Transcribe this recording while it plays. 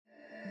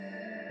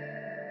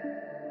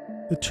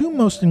The two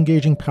most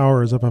engaging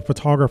powers of a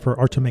photographer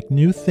are to make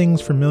new things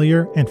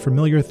familiar and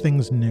familiar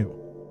things new.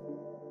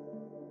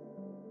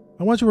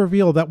 I want to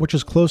reveal that which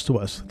is close to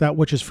us, that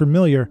which is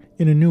familiar,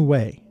 in a new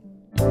way.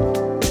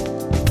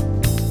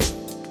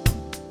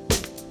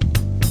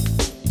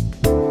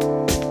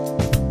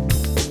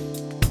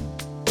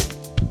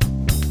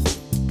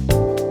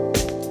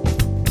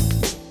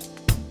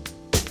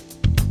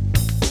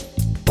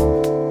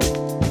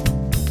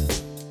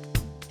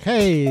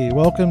 Hey,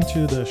 welcome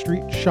to the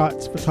Street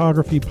Shots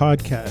Photography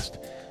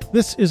Podcast.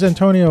 This is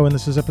Antonio, and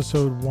this is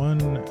episode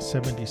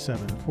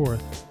 177 for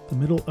the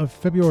middle of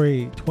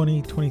February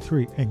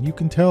 2023. And you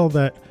can tell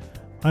that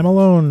I'm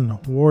alone.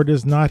 Ward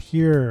is not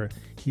here.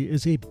 He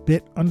is a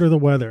bit under the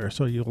weather,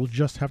 so you'll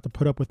just have to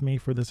put up with me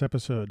for this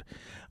episode.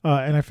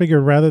 And I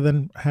figured rather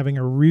than having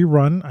a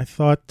rerun, I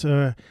thought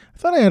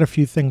I had a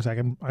few things I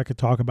could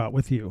talk about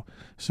with you.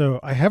 So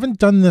I haven't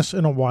done this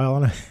in a while,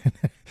 and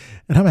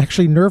I'm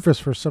actually nervous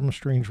for some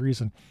strange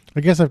reason.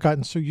 I guess I've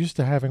gotten so used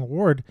to having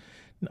Ward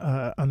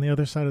on the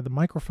other side of the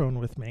microphone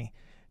with me,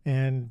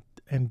 and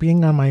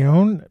being on my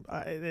own,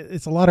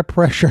 it's a lot of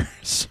pressure.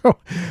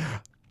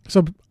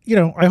 So, you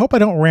know, I hope I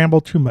don't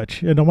ramble too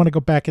much. I don't want to go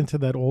back into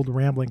that old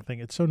rambling thing.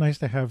 It's so nice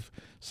to have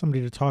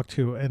somebody to talk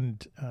to.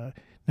 And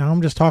now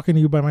I'm just talking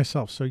to you by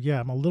myself. So,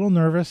 yeah, I'm a little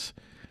nervous,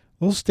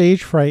 a little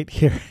stage fright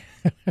here.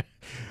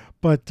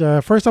 But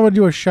first, I want to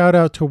do a shout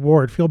out to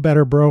Ward. Feel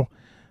better, bro.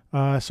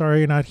 Sorry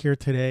you're not here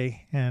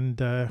today. And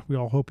we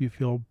all hope you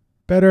feel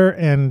better.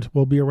 And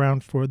we'll be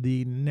around for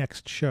the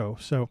next show.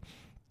 So,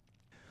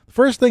 the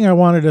first thing I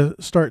wanted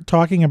to start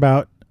talking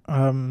about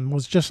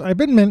was just, I've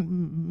been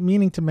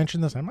meaning to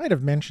mention this. I might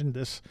have mentioned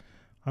this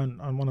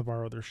on one of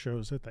our other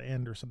shows at the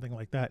end or something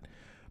like that.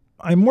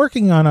 I'm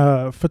working on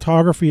a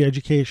photography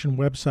education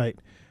website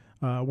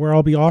where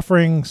I'll be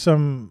offering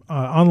some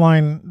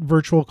online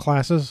virtual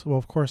classes. Well,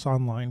 of course,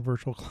 online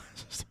virtual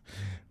classes.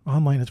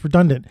 Online, it's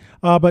redundant.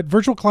 But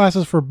virtual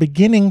classes for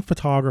beginning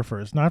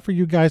photographers, not for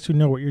you guys who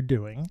know what you're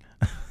doing.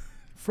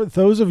 For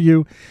those of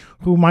you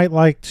who might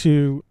like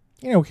to,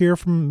 hear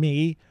from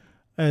me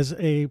as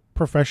a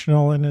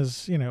professional and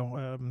as, in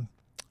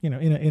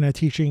a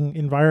teaching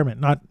environment,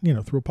 not,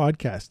 through a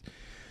podcast.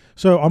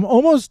 So I'm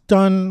almost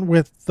done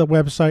with the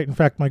website. In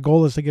fact, my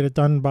goal is to get it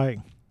done by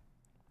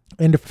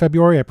end of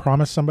February. I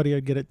promised somebody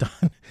I'd get it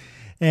done.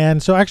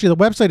 And so actually the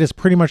website is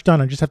pretty much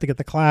done. I just have to get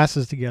the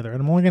classes together.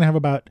 And I'm only going to have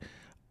about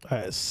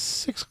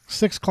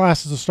six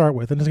classes to start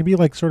with. And it's going to be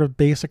like sort of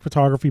basic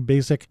photography,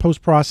 basic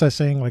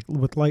post-processing, like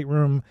with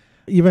Lightroom,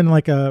 even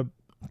like a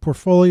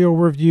portfolio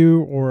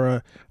review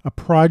or a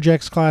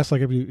projects class.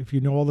 Like if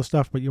you know all the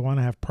stuff, but you want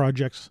to have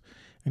projects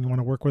and you want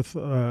to work with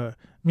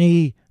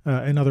me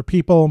and other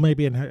people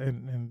maybe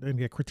and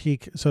get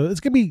critique. So it's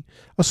going to be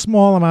a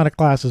small amount of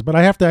classes, but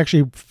I have to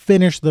actually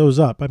finish those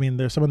up. I mean,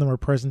 there's some of them are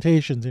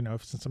presentations,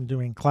 since I'm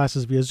doing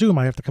classes via Zoom,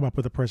 I have to come up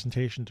with a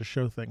presentation to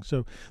show things.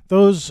 So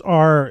those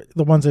are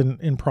the ones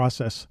in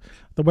process.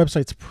 The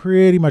website's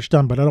pretty much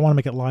done, but I don't want to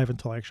make it live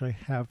until I actually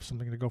have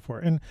something to go for.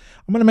 And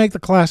I'm going to make the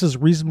classes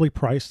reasonably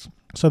priced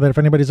so that if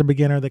anybody's a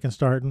beginner, they can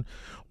start. And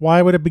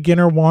why would a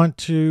beginner want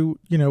to,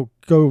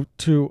 go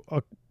to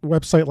a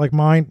website like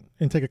mine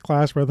and take a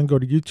class rather than go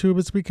to YouTube?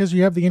 It's because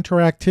you have the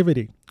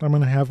interactivity. I'm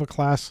going to have a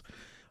class,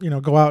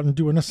 go out and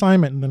do an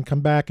assignment and then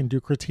come back and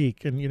do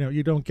critique. And,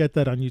 you don't get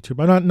that on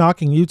YouTube. I'm not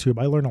knocking YouTube.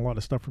 I learn a lot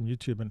of stuff from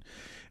YouTube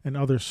and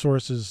other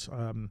sources.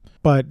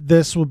 But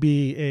this will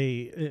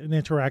be an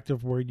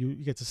interactive where you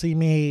get to see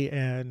me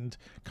and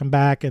come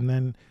back. And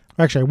then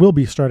actually I will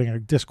be starting a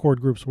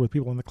Discord groups with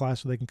people in the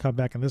class so they can come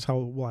back. And this is how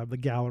we'll have the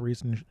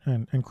galleries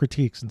and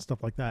critiques and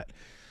stuff like that.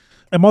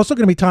 I'm also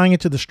going to be tying it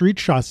to the Street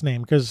Shots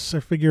name because I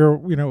figure,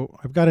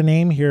 I've got a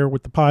name here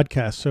with the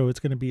podcast, so it's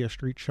going to be a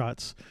Street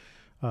Shots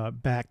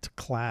backed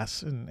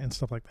class and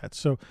stuff like that.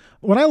 So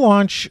when I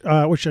launch,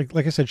 which,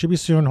 like I said, should be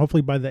soon,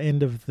 hopefully by the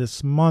end of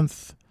this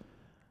month,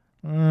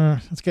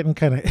 it's getting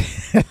kind of,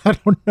 I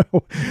don't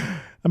know.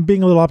 I'm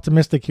being a little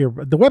optimistic here,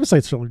 but the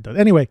website's still done.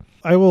 Anyway,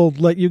 I will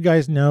let you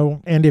guys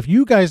know. And if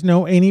you guys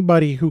know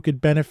anybody who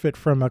could benefit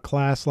from a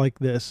class like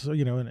this,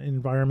 an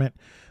environment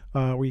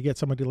where you get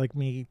somebody like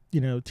me,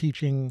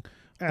 teaching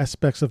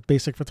aspects of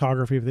basic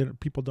photography. If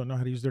people don't know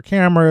how to use their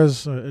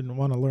cameras and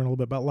want to learn a little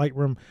bit about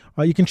Lightroom,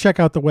 you can check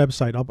out the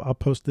website. I'll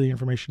post the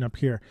information up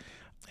here.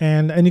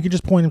 And you can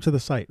just point them to the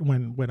site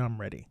when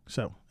I'm ready.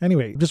 So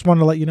anyway, just wanted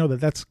to let you know that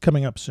that's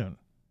coming up soon.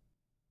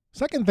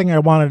 Second thing I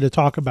wanted to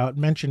talk about,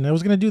 mention, I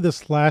was going to do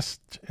this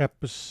last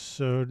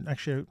episode.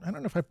 Actually, I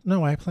don't know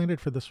if I planned it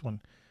for this one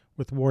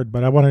with Ward,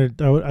 but I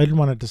didn't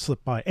want it to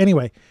slip by.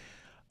 Anyway,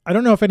 I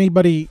don't know if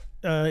anybody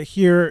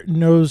here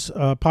knows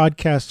a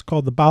podcast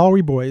called the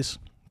Bowery Boys,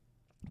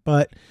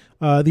 but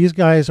these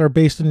guys are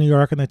based in New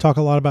York and they talk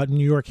a lot about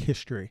New York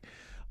history.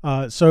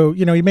 So,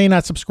 you may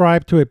not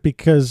subscribe to it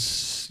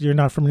because you're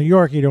not from New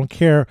York, you don't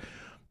care,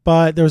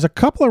 but there was a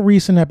couple of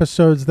recent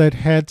episodes that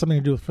had something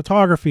to do with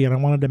photography and I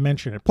wanted to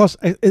mention it. Plus,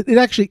 it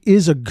actually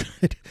is a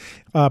good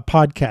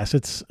podcast.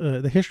 It's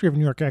the history of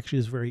New York actually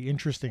is very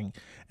interesting.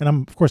 And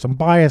I'm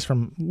biased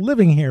from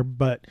living here,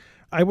 but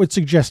I would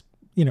suggest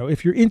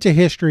if you're into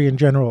history in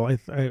general,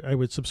 I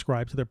would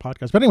subscribe to their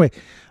podcast. But anyway,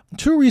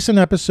 2 recent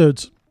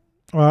episodes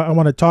I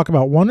want to talk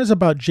about. One is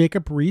about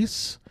Jacob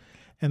Riis,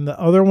 and the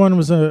other one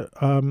was a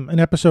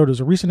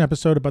recent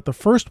episode about the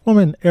first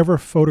woman ever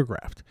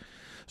photographed.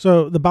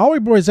 So the Bowery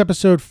Boys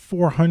episode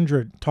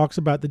 400 talks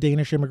about the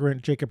Danish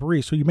immigrant Jacob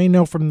Riis, who you may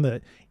know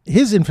from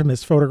his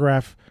infamous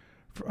photograph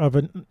of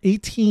an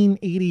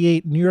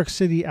 1888 New York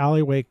City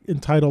alleyway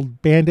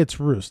entitled Bandit's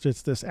Roost.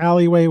 It's this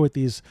alleyway with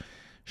these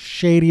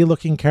shady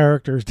looking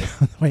characters down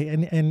the way,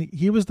 and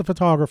he was the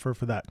photographer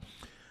for that.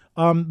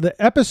 The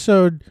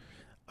episode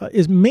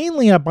is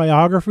mainly a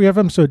biography of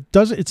him, so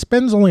it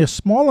spends only a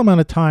small amount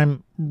of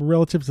time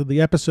relative to the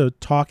episode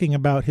talking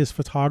about his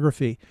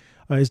photography,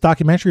 his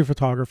documentary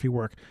photography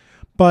work.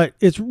 But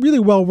it's really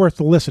well worth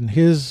the listen.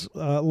 His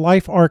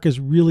life arc is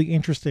really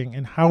interesting,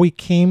 and how he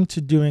came to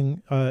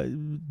doing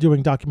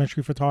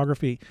documentary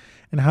photography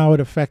and how it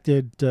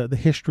affected the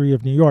history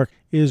of New York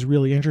is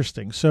really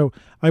interesting. So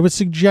I would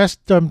suggest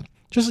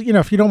just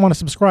if you don't want to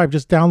subscribe,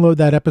 just download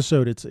that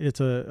episode.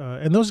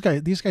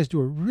 And these guys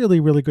do a really,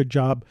 really good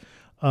job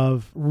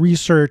of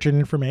research and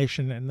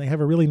information, and they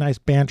have a really nice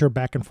banter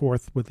back and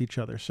forth with each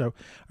other. So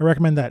I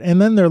recommend that. And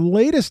then their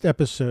latest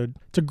episode,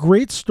 it's a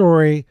great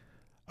story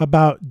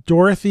about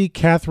Dorothy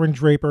Catherine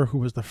Draper, who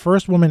was the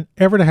first woman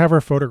ever to have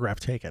her photograph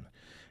taken.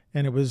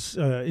 And it was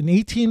in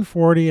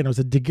 1840, and it was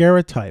a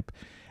daguerreotype.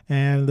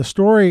 And the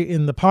story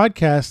in the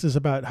podcast is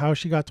about how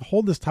she got to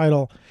hold this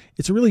title.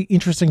 It's a really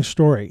interesting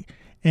story.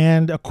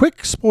 And a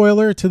quick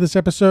spoiler to this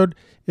episode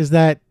is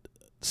that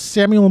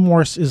Samuel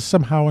Morse is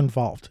somehow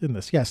involved in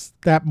this. Yes,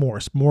 that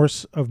Morse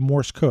of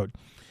Morse code.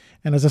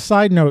 And as a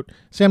side note,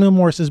 Samuel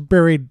Morse is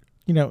buried,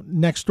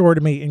 next door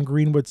to me in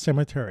Greenwood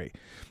Cemetery.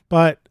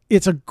 But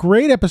it's a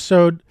great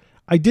episode.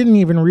 I didn't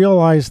even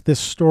realize this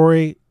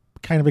story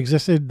kind of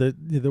existed, that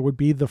there would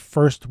be the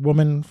first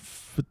woman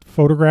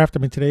photographed. I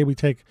mean, today we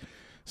take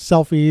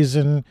selfies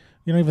and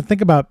you don't even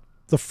think about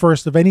the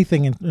first of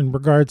anything in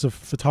regards of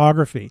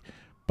photography.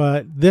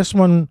 But this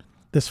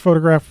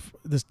photograph,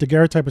 this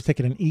daguerreotype was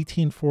taken in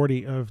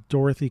 1840 of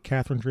Dorothy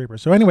Catherine Draper.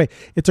 So anyway,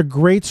 it's a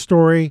great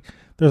story.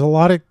 There's a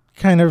lot of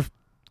kind of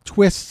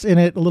twists in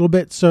it a little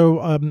bit. So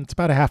it's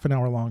about a half an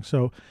hour long.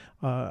 So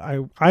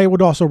I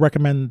would also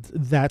recommend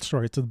that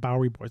story to the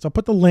Bowery Boys. I'll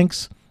put the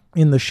links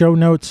in the show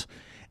notes.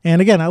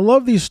 And again, I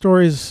love these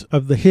stories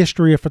of the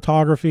history of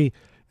photography.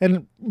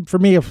 And for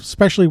me,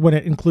 especially when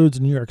it includes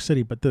New York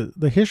City, but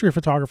the history of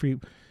photography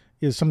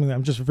is something that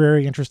I'm just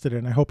very interested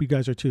in. I hope you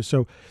guys are too.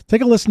 So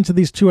take a listen to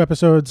these 2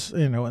 episodes,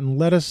 and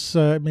let us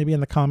maybe in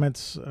the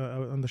comments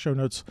on the show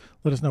notes,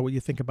 let us know what you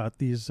think about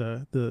these,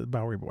 the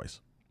Bowery Boys.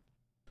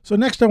 So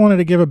next I wanted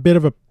to give a bit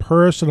of a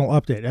personal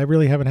update. I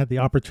really haven't had the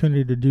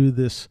opportunity to do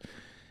this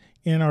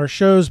in our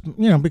shows,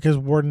 because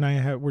Ward and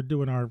I we're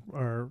doing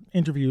our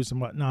interviews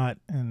and whatnot.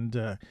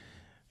 And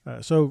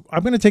so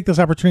I'm going to take this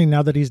opportunity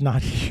now that he's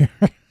not here.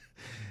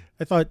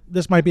 I thought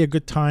this might be a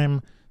good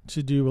time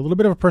to do a little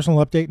bit of a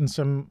personal update and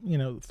some,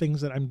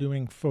 things that I'm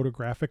doing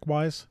photographic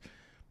wise.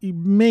 You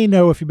may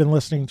know, if you've been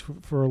listening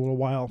for a little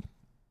while,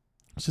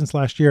 since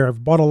last year,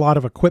 I've bought a lot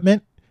of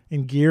equipment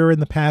and gear in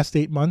the past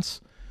 8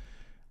 months.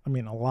 I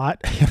mean, a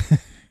lot.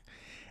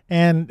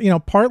 And,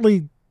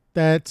 partly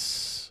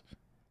that's,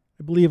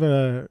 I believe,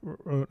 an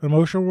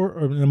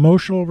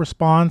emotional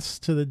response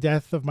to the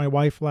death of my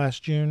wife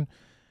last June.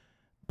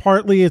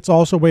 Partly it's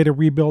also a way to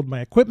rebuild my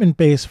equipment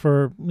base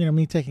for,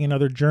 me taking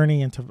another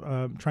journey into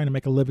trying to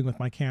make a living with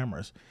my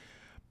cameras.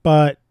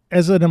 But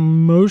as an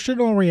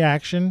emotional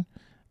reaction,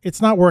 it's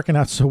not working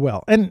out so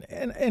well. And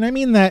I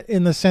mean that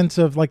in the sense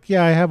of I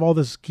have all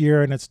this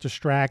gear and it's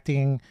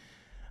distracting,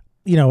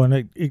 and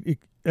it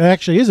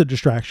actually is a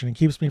distraction. It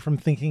keeps me from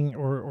thinking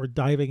or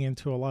diving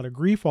into a lot of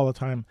grief all the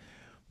time.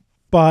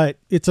 But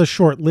it's a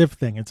short-lived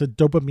thing. It's a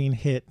dopamine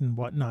hit and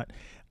whatnot.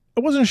 I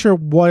wasn't sure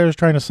what I was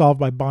trying to solve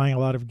by buying a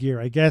lot of gear.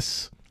 I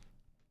guess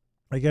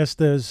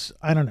there's,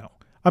 I don't know.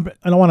 I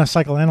don't want to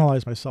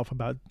psychoanalyze myself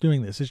about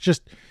doing this. It's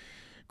just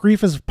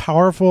grief is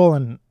powerful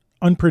and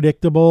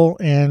unpredictable.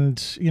 And,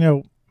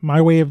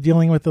 my way of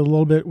dealing with it a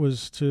little bit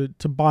was to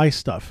buy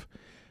stuff.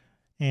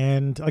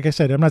 And like I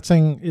said, I'm not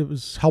saying it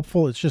was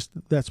helpful. It's just,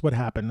 that's what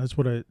happened. It's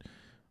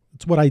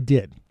what I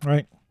did.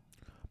 Right.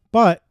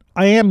 But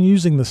I am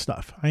using the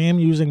stuff. I am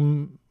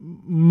using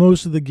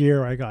most of the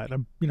gear I got.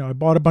 I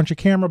bought a bunch of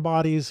camera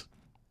bodies,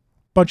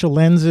 bunch of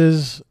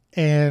lenses,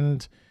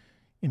 and,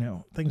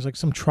 things like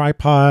some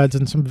tripods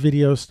and some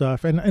video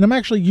stuff. And I'm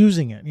actually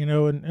using it,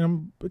 and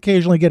I'm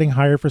occasionally getting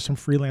hired for some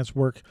freelance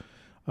work.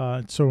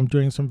 So I'm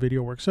doing some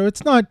video work. So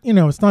it's not,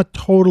 it's not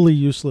totally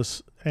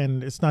useless,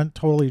 and it's not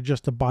totally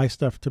just to buy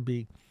stuff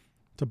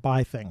to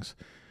buy things.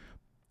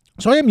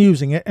 So I am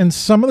using it, and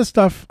some of the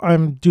stuff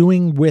I'm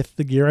doing with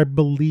the gear, I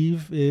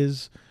believe,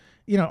 is,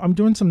 I'm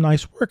doing some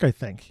nice work, I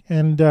think.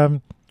 And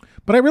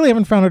but I really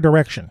haven't found a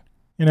direction.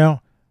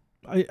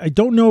 I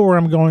don't know where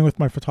I'm going with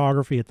my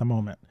photography at the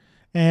moment.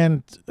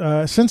 And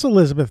since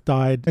Elizabeth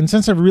died, and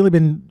since we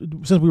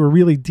were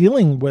really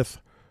dealing with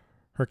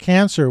her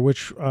cancer,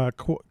 which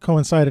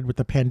coincided with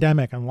the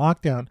pandemic and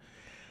lockdown,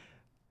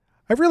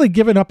 I've really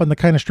given up on the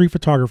kind of street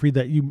photography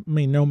that you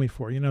may know me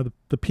for. You know,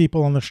 the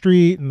people on the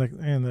street and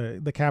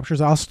the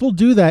captures. I'll still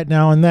do that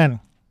now and then,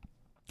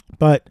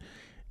 but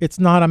it's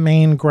not a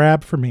main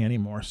grab for me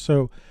anymore.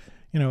 So,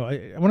 you know,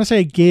 I want to say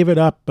I gave it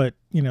up, but,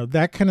 you know,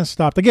 that kind of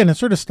stopped. Again, it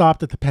sort of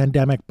stopped at the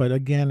pandemic, but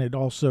again, it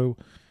also,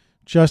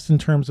 just in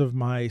terms of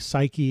my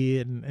psyche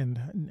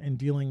and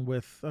dealing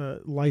with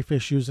life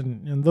issues.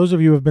 And those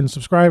of you who have been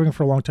subscribing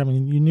for a long time,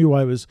 and you knew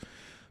I was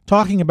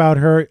talking about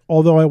her,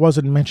 although I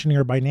wasn't mentioning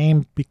her by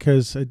name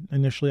because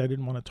initially I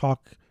didn't want to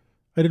talk.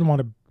 I didn't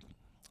want to,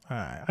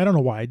 I don't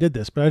know why I did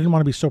this, but I didn't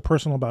want to be so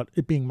personal about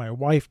it being my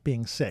wife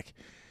being sick.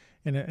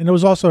 And it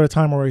was also at a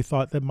time where I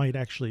thought that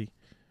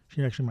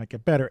she actually might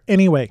get better.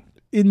 Anyway,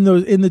 in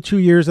the 2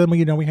 years, then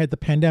we had the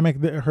pandemic.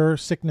 Her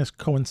sickness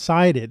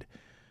coincided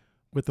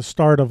with the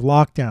start of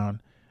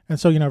lockdown. And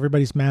so,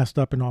 everybody's masked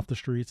up and off the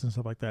streets and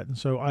stuff like that. And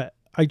so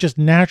I just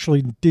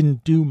naturally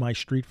didn't do my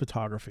street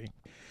photography.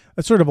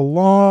 That's sort of a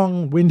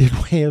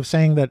long-winded way of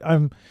saying that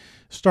I'm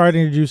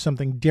starting to do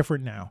something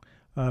different now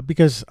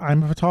because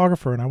I'm a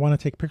photographer and I want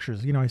to take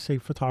pictures. I say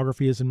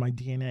photography is in my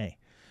DNA.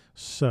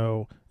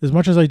 So as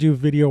much as I do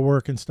video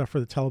work and stuff for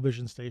the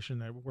television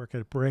station, I work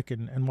at Brick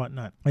and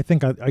whatnot, I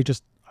think I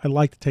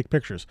like to take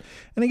pictures.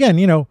 And again,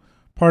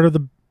 part of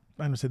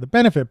I don't say the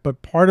benefit,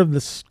 but part of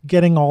this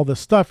getting all this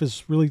stuff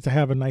is really to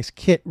have a nice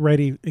kit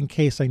ready in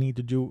case I need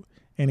to do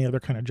any other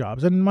kind of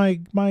jobs. And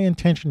my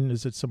intention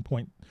is at some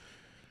point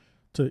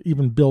to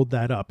even build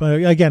that up.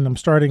 Again, I'm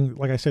starting,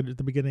 like I said at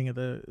the beginning of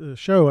the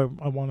show,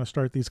 I want to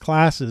start these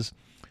classes.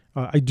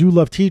 I do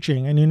love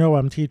teaching, and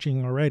I'm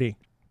teaching already.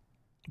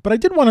 But I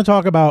did want to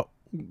talk about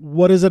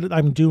what is it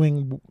I'm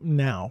doing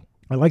now.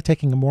 I like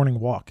taking a morning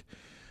walk.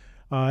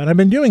 And I've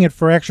been doing it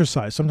for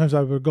exercise. Sometimes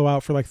I would go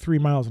out for like 3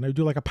 miles, and I would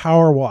do like a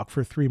power walk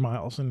for 3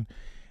 miles and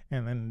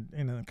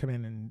then come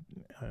in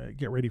and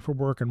get ready for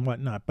work and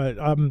whatnot. But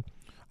I'm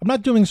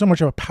not doing so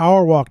much of a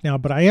power walk now,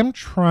 but I am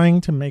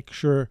trying to make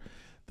sure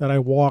that I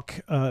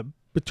walk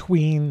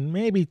between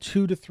maybe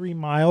 2 to 3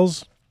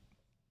 miles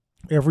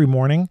every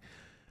morning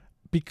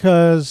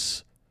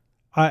because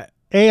I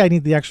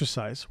need the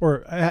exercise,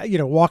 or,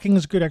 walking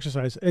is good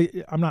exercise.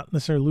 I'm not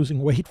necessarily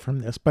losing weight from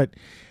this, but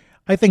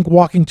I think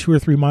walking 2 or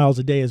 3 miles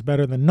a day is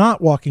better than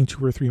not walking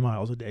 2 or 3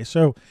 miles a day.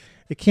 So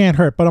it can't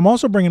hurt, but I'm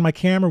also bringing my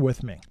camera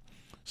with me.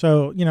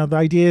 So, the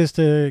idea is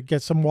to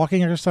get some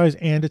walking exercise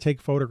and to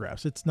take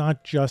photographs. It's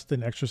not just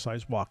an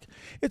exercise walk.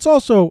 It's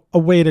also a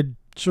way to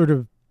sort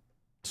of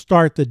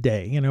start the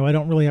day. I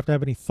don't really have to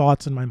have any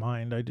thoughts in my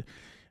mind.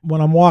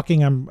 When I'm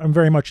walking, I'm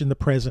very much in the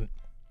present.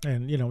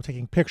 And,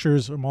 taking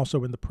pictures, I'm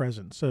also in the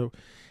present. So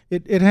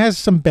it has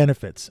some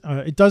benefits.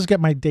 It does get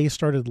my day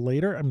started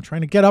later. I'm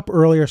trying to get up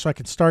earlier so I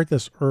can start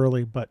this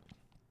early, but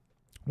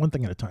one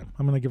thing at a time.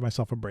 I'm going to give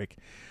myself a break.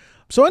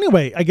 So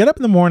anyway, I get up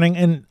in the morning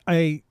and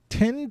I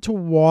tend to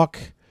walk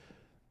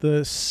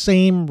the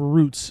same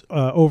routes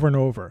over and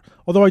over.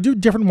 Although I do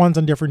different ones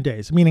on different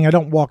days, meaning I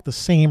don't walk the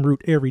same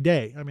route every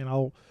day. I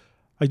mean,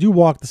 I do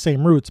walk the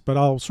same routes, but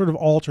I'll sort of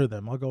alter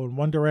them. I'll go in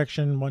one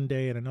direction one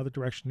day and another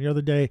direction the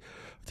other day. It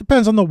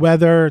depends on the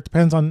weather. It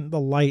depends on the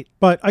light.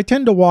 But I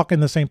tend to walk in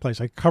the same place.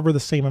 I cover the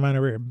same amount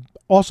of area.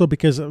 Also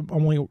because I'm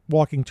only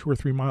walking 2 or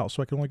 3 miles,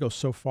 so I can only go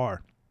so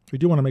far. I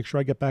do want to make sure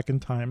I get back in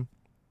time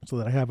so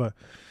that I have the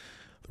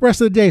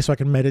rest of the day so I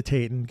can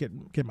meditate and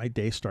get my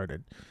day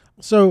started.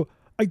 So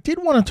I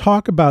did want to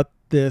talk about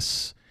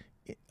this.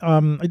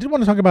 I did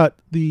want to talk about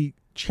the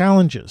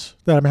challenges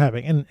that I'm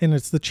having, and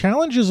it's the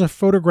challenges of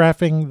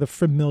photographing the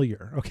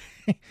familiar.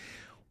 Okay.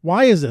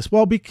 Why is this?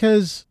 Well,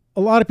 because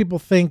a lot of people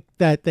think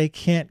that they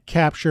can't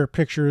capture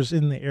pictures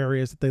in the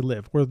areas that they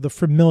live, or the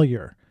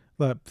familiar,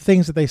 the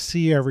things that they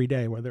see every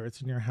day, whether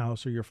it's in your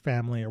house or your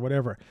family or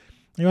whatever.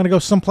 You want to go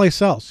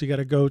someplace else. You got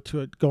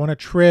to go on a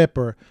trip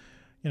or,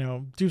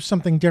 do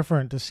something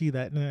different to see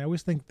that. And I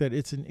always think that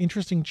it's an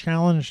interesting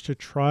challenge to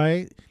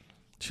try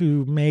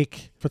to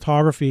make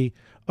photography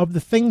of the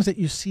things that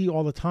you see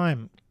all the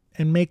time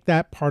and make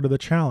that part of the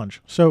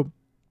challenge. So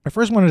I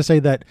first wanted to say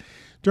that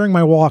during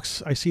my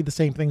walks, I see the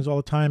same things all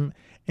the time,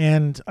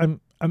 and I'm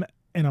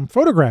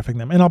photographing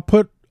them, and I'll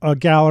put a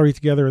gallery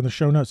together in the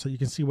show notes so you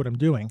can see what I'm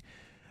doing.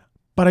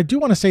 But I do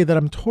want to say that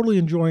I'm totally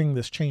enjoying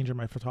this change in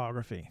my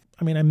photography.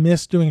 I mean, I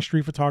miss doing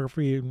street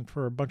photography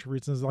for a bunch of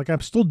reasons. Like,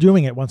 I'm still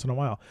doing it once in a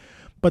while,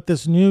 but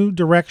this new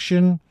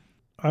direction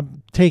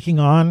I'm taking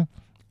on,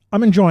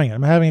 I'm enjoying it.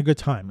 I'm having a good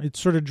time. It's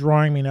sort of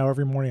drawing me now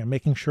every morning. I'm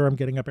making sure I'm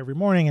getting up every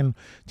morning and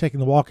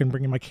taking the walk and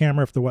bringing my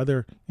camera if the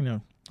weather,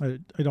 I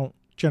don't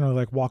generally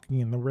like walking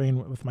in the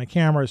rain with my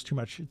camera. It's too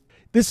much.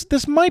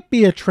 This might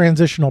be a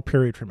transitional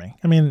period for me.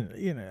 I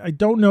mean, I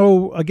don't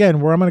know, again,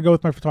 where I'm going to go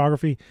with my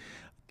photography.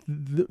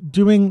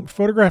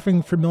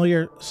 Photographing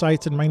familiar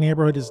sites in my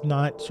neighborhood is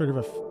not sort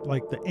of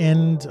like the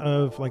end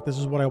of like, this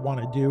is what I want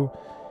to do.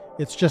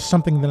 It's just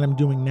something that I'm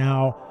doing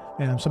now,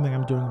 and something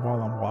I'm doing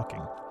while I'm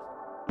walking.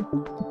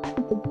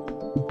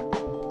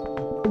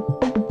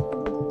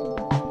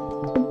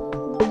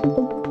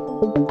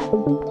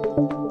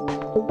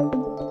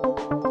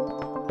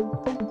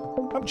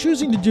 I'm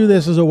choosing to do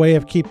this as a way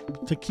of keep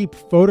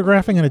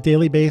photographing on a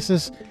daily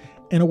basis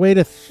and a way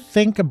to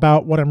think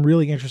about what I'm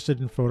really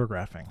interested in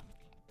photographing.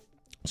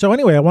 So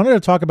anyway, I wanted to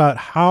talk about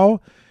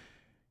how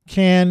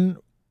can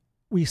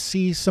we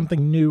see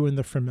something new in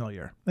the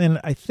familiar.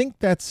 And I think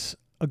that's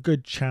a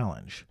good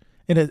challenge.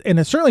 And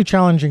it's certainly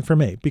challenging for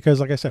me because,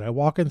 like I said, I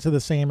walk into the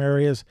same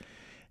areas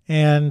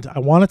and I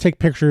want to take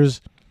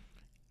pictures.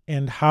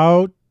 And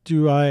how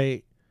do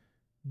I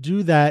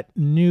do that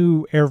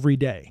new every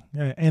day?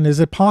 And is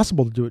it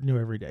possible to do it new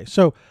every day?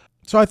 So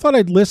I thought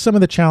I'd list some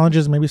of the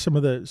challenges, maybe some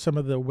of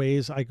the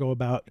ways I go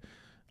about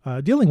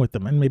dealing with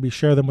them, and maybe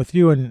share them with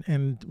you,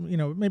 and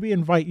maybe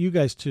invite you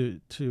guys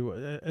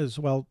to as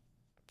well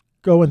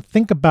go and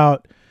think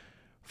about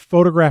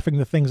photographing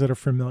the things that are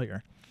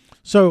familiar.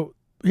 So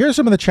here's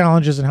some of the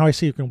challenges and how I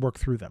see you can work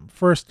through them.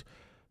 First,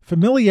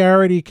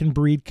 familiarity can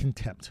breed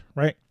contempt,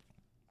 right?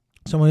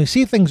 So when we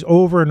see things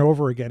over and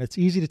over again, it's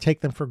easy to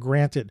take them for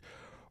granted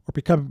or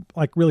become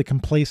like really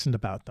complacent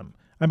about them.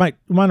 I might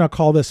not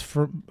call this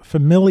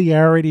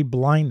familiarity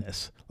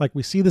blindness. Like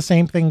we see the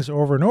same things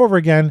over and over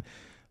again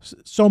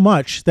so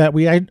much that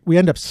we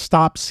end up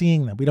stop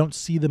seeing them. We don't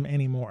see them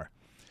anymore.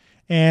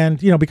 And,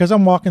 because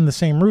I'm walking the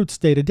same routes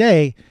day to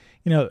day,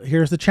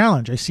 here's the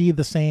challenge. I see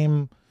the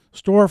same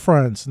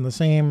storefronts and the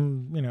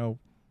same,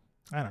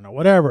 I don't know,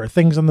 whatever,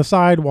 things on the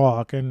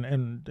sidewalk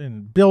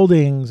and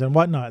buildings and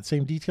whatnot,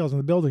 same details in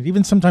the buildings,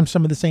 even sometimes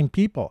some of the same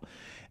people.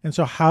 And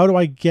so how do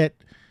I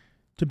get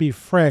to be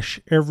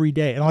fresh every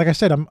day? And like I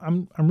said,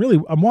 I'm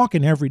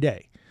walking every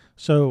day.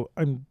 So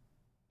I'm,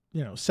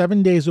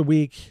 7 days a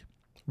week,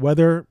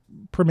 weather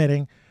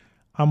permitting,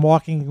 I'm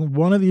walking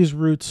one of these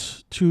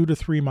routes 2 to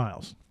 3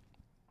 miles.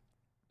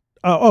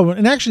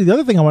 And actually the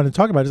other thing I wanted to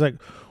talk about is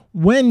like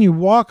when I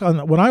walk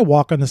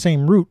on the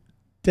same route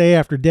day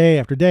after day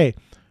after day,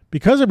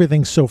 because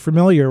everything's so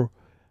familiar,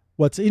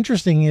 what's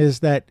interesting is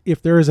that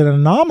if there is an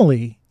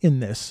anomaly in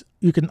this,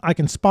 I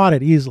can spot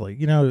it easily.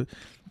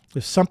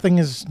 If something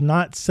is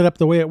not set up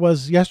the way it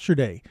was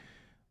yesterday,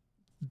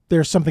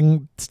 there's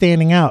something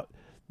standing out.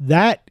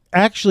 That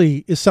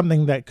actually is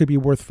something that could be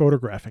worth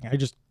photographing. I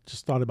just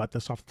thought about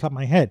this off the top of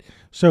my head.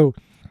 So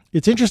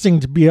it's interesting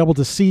to be able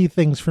to see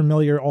things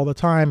familiar all the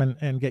time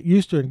and get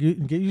used to it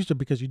and get used to it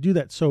because you do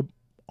that so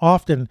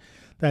often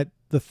that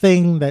the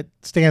thing that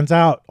stands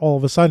out all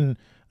of a sudden,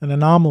 an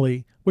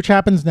anomaly, which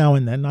happens now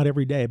and then, not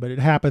every day, but it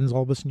happens,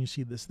 all of a sudden you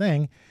see this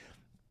thing,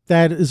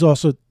 that is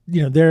also,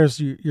 there's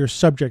your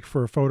subject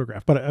for a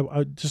photograph. But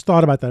I just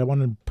thought about that. I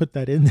wanted to put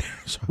that in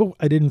there so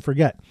I didn't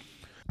forget.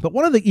 But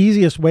one of the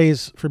easiest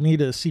ways for me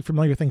to see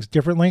familiar things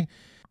differently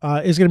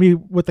is going to be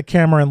with the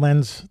camera and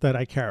lens that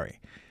I carry.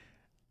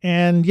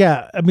 And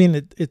yeah, I mean,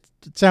 it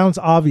sounds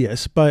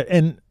obvious, but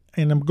and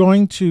I'm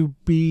going to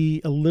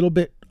be a little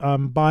bit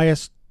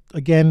biased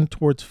again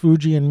towards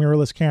Fuji and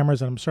mirrorless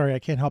cameras. And I'm sorry, I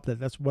can't help that.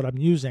 That's what I'm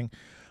using.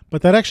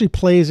 But that actually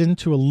plays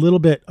into a little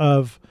bit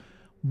of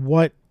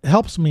what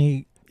helps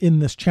me in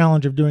this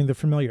challenge of doing the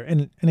familiar.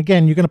 And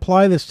again, you can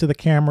apply this to the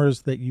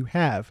cameras that you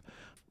have.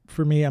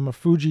 For me, I'm a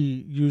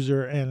Fuji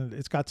user, and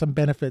it's got some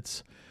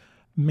benefits,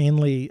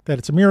 mainly that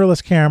it's a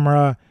mirrorless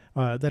camera,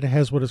 that it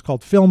has what is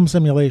called film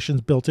simulations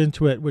built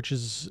into it, which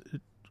is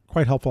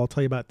quite helpful. I'll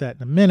tell you about that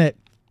in a minute.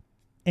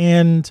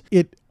 And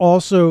it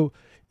also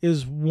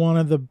is one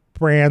of the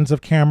brands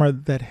of camera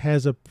that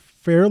has a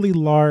fairly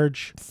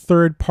large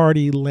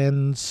third-party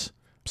lens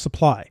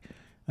supply.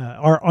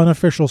 Our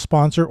unofficial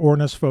sponsor,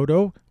 Ornis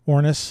Photo,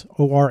 Ornis,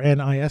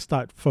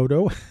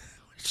 ORNIS.photo,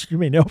 which you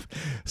may know,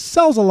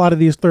 sells a lot of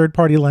these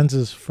third-party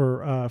lenses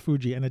for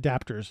Fuji and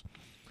adapters.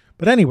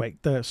 But anyway,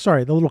 the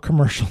little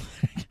commercial.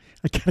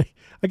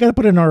 I gotta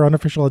put in our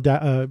unofficial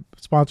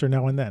sponsor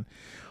now and then.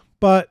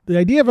 But the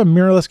idea of a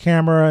mirrorless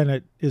camera, and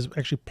it is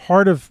actually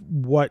part of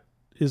what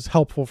is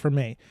helpful for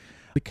me,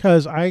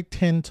 because I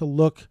tend to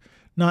look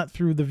not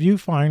through the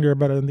viewfinder,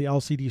 but on the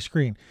LCD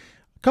screen.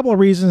 A couple of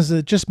reasons: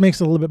 it just makes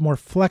it a little bit more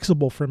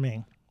flexible for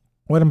me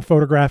when I'm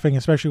photographing,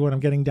 especially when I'm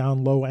getting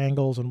down low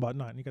angles and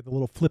whatnot. And you got the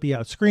little flippy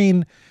out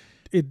screen.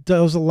 It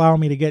does allow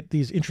me to get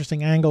these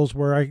interesting angles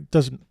where I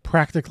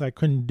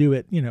couldn't do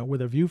it,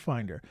 with a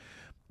viewfinder.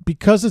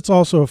 Because it's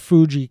also a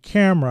Fuji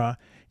camera,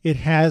 it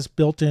has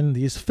built in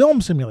these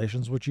film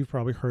simulations, which you've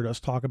probably heard us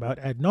talk about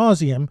ad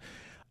nauseum.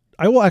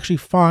 I will actually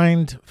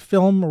find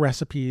film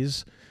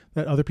recipes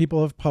that other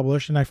people have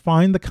published, and I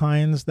find the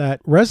kinds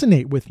that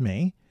resonate with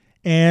me,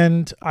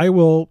 and I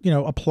will,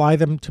 apply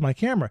them to my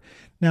camera.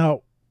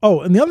 Now,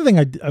 and the other thing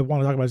I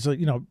want to talk about is,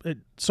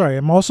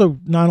 I'm also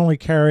not only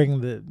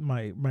carrying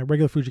my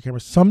regular Fuji camera.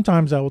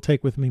 Sometimes I will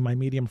take with me my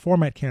medium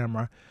format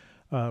camera,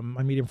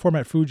 my medium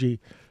format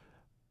Fuji,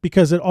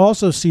 because it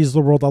also sees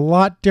the world a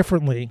lot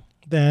differently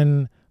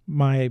than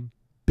my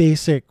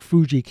basic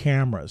Fuji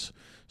cameras.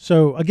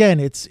 So again,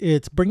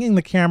 it's bringing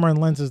the camera and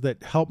lenses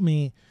that help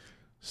me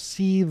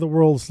see the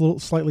world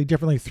slightly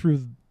differently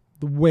through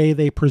the way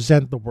they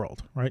present the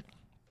world, right?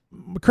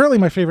 Currently,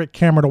 my favorite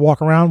camera to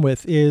walk around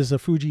with is a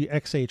Fuji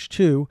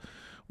X-H2,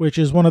 which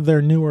is one of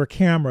their newer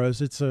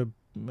cameras. It's a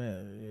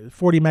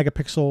 40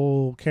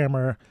 megapixel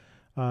camera,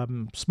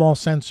 small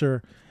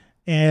sensor,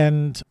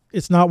 and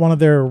it's not one of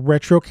their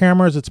retro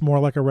cameras. It's more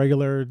like a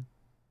regular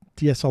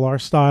DSLR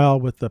style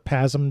with the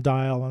PASM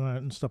dial on it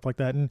and stuff like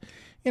that. And,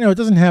 it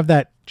doesn't have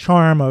that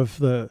charm of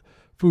the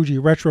Fuji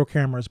retro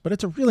cameras, but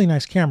it's a really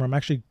nice camera. I'm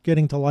actually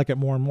getting to like it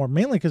more and more,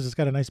 mainly because it's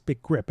got a nice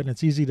big grip and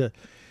it's easy to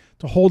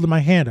hold in my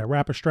hand. I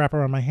wrap a strap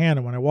around my hand,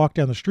 and when I walk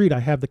down the street,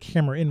 I have the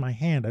camera in my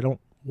hand. I don't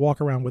walk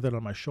around with it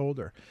on my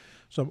shoulder.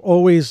 So I'm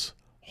always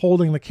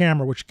holding the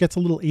camera, which gets a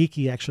little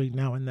achy actually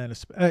now and then.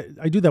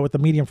 I do that with the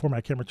medium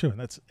format camera too, and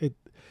that's it.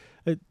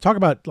 Talk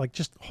about like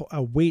just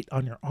a weight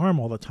on your arm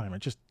all the time.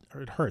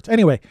 It hurts.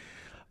 Anyway,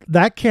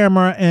 that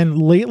camera,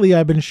 and lately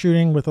I've been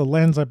shooting with a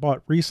lens I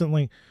bought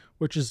recently,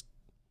 which is,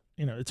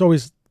 it's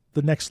always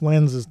the next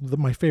lens is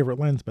my favorite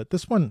lens, but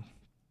this one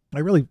I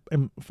really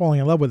am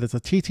falling in love with. It's a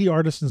TT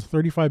Artisans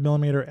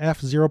 35mm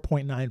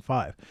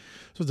f/0.95.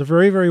 So it's a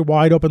very, very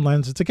wide open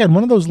lens. It's, again,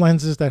 one of those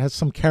lenses that has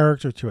some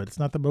character to it. It's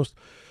not the most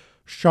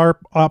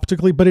sharp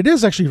optically, but it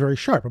is actually very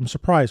sharp. I'm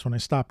surprised when I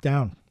stop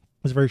down.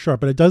 It's very sharp,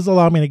 but it does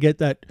allow me to get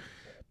that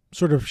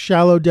sort of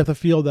shallow depth of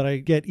field that I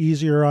get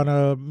easier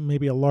on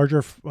maybe a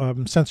larger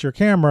sensor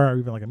camera, or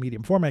even like a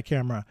medium format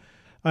camera.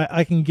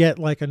 I can get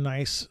like a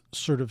nice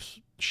sort of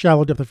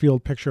shallow depth of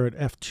field picture at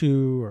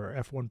f2 or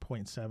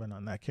f1.7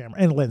 on that camera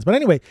and lens. But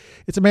anyway,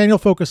 it's a manual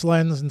focus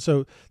lens, and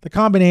so the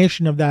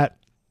combination of that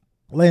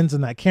lens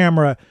and that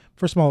camera,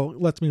 first of all,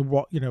 lets me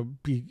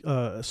be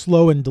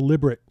slow and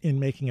deliberate in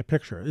making a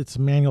picture. It's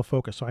manual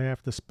focus, so I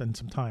have to spend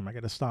some time. I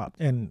got to stop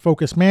and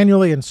focus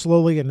manually and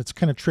slowly, and it's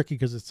kind of tricky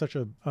because it's such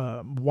a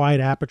wide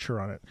aperture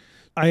on it.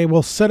 I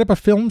will set up a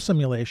film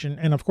simulation,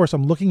 and of course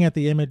I'm looking at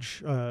the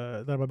image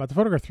that I'm about to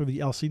photograph through the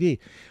LCD.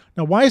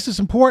 Now, why is this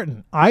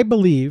important? I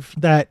believe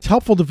that it's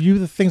helpful to view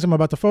the things I'm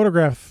about to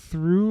photograph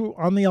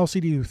on the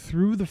LCD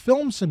through the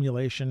film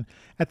simulation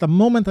at the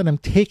moment that I'm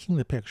taking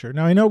the picture.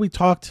 Now, I know we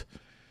talked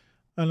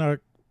on our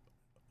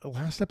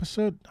last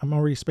episode, I'm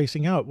already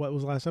spacing out. What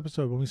was the last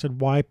episode? When we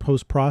said why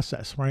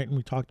post-process, right? And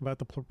we talked about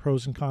the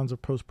pros and cons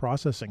of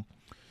post-processing.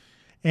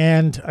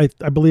 And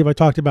I believe I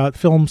talked about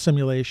film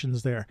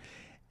simulations there.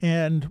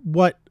 And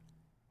what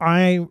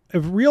I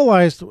have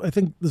realized, I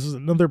think this is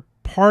another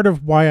part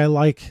of why I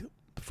like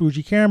the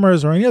Fuji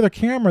cameras or any other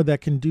camera that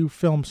can do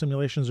film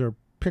simulations or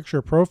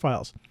picture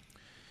profiles,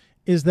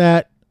 is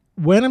that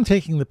when I'm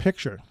taking the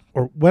picture,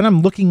 or when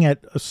I'm looking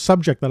at a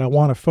subject that I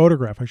want to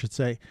photograph, I should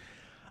say,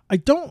 I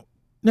don't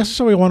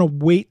necessarily want to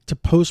wait to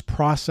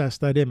post-process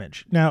that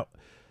image. Now,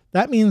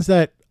 that means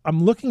that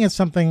I'm looking at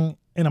something,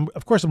 and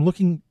I'm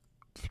looking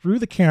through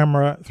the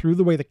camera, through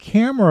the way the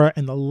camera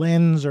and the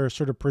lens are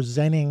sort of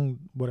presenting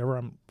whatever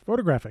I'm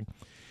photographing.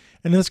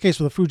 And in this case,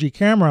 with a Fuji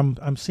camera,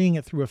 I'm seeing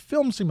it through a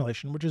film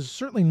simulation, which is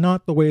certainly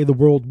not the way the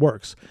world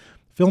works.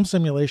 Film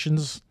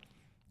simulations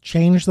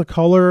change the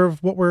color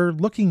of what we're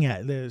looking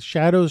at. The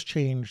shadows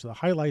change, the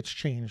highlights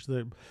change,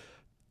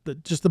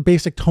 just the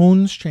basic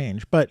tones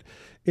change. But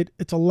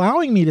it's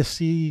allowing me to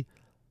see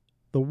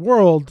the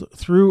world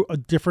through a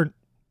different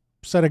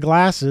set of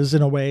glasses,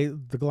 in a way,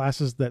 the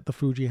glasses that the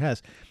Fuji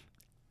has.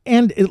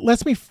 And it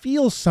lets me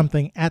feel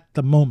something at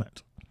the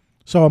moment.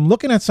 So I'm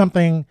looking at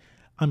something,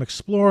 I'm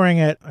exploring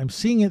it, I'm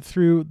seeing it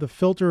through the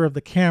filter of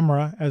the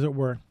camera, as it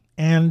were,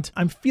 and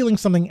I'm feeling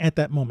something at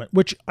that moment,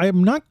 which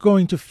I'm not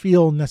going to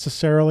feel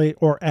necessarily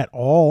or at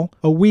all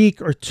a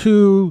week or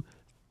two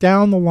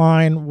down the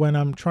line when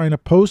I'm trying to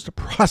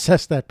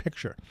post-process that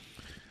picture.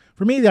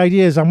 For me, the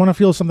idea is I want to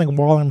feel something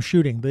while I'm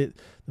shooting. The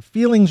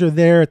feelings are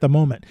there at the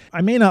moment.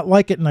 I may not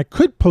like it, and I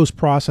could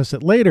post-process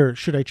it later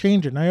should I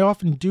change it. And I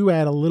often do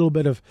add a little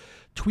bit of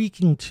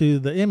tweaking to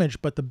the image,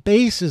 but the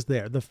base is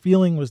there. The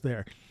feeling was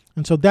there.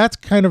 And so that's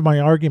kind of my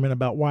argument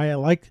about why I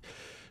like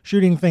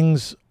shooting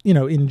things, in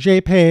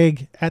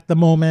JPEG at the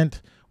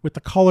moment with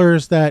the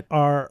colors that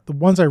are the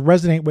ones I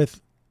resonate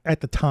with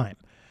at the time.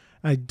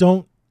 I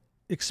don't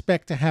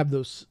expect to have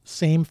those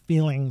same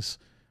feelings,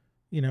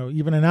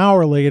 even an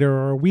hour later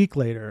or a week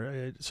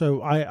later.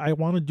 So I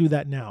want to do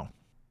that now.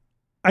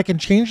 I can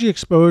change the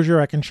exposure,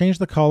 I can change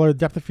the color,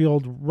 depth of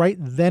field right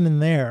then and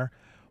there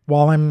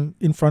while I'm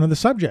in front of the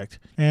subject,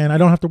 and I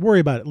don't have to worry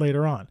about it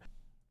later on.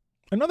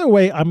 Another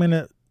way I'm going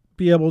to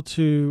be able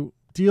to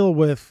deal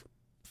with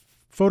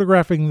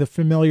photographing the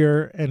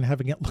familiar and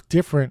having it look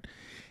different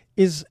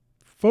is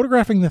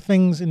photographing the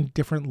things in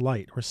different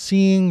light, or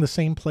seeing the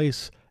same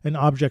place and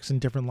objects in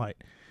different light.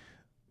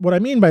 What I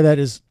mean by that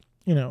is,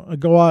 I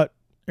go out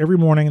every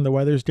morning and the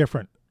weather's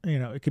different.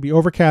 It could be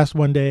overcast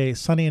one day,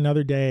 sunny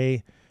another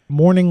day.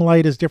 Morning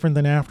light is different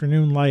than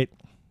afternoon light.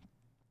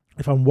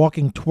 If I'm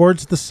walking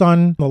towards the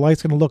sun, the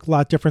light's going to look a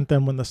lot different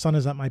than when the sun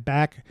is at my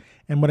back.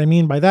 And what I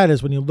mean by that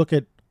is when you look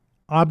at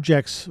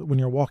objects, when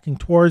you're walking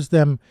towards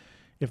them,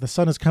 if the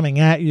sun is coming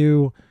at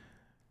you,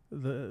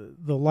 the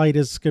light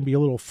is going to be a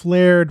little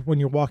flared. When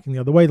you're walking the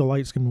other way, the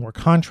light's going to be more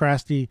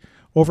contrasty.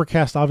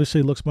 Overcast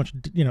obviously looks much,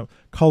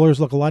 colors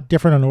look a lot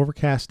different on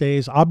overcast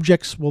days.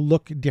 Objects will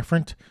look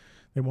different.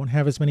 They won't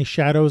have as many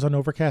shadows on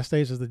overcast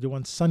days as they do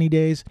on sunny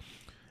days.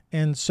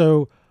 And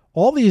so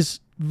all these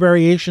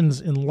variations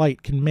in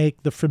light can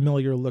make the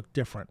familiar look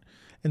different.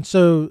 And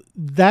so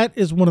that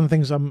is one of the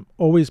things I'm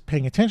always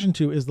paying attention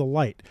to, is the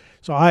light.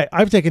 So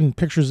I've taken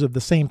pictures of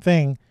the same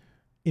thing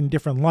in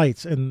different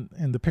lights, and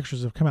the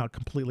pictures have come out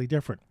completely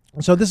different.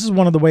 So this is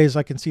one of the ways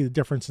I can see the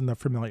difference in the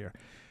familiar.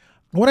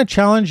 I want to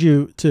challenge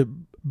you to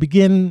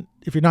begin,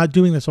 if you're not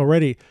doing this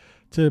already,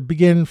 to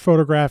begin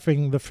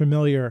photographing the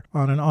familiar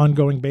on an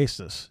ongoing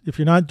basis. If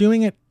you're not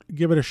doing it,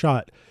 give it a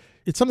shot.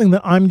 It's something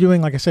that I'm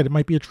doing. Like I said, it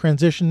might be a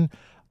transition.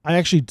 I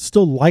actually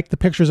still like the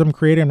pictures I'm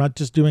creating. I'm not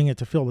just doing it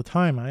to fill the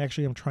time. I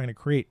actually am trying to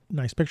create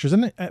nice pictures.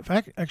 And in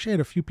fact, actually, I had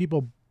a few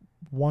people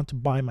want to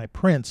buy my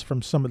prints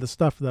from some of the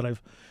stuff that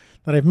I've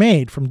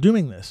made from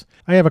doing this.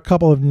 I have a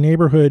couple of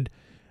neighborhood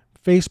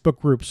Facebook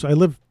groups. I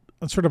live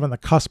sort of on the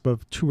cusp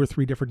of 2 or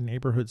 3 different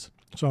neighborhoods.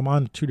 So I'm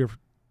on 2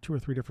 or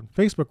 3 different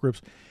Facebook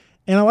groups.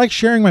 And I like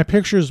sharing my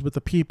pictures with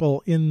the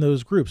people in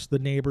those groups, the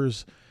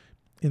neighbors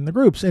in the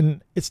groups.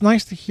 And it's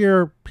nice to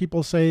hear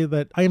people say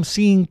that I am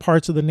seeing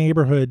parts of the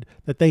neighborhood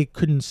that they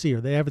couldn't see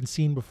or they haven't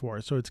seen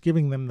before. So it's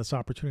giving them this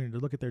opportunity to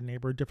look at their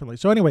neighborhood differently.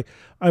 So anyway,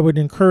 I would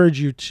encourage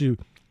you to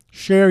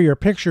share your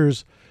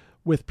pictures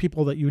with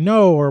people that you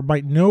know or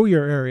might know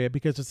your area,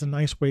 because it's a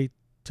nice way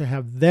to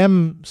have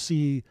them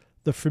see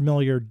the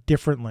familiar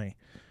differently.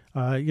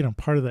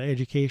 Part of the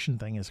education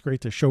thing is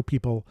great to show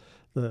people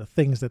the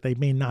things that they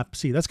may not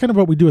see. That's kind of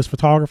what we do as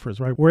photographers,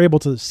 right? We're able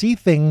to see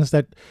things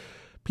that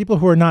people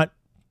who are not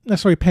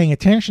necessarily paying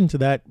attention to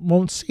that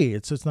won't see.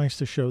 It's nice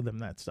to show them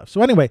that stuff.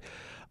 So anyway,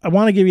 I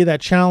want to give you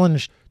that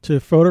challenge to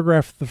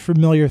photograph the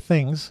familiar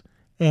things.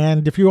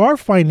 And if you are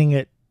finding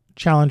it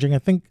challenging, I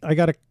think I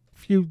got a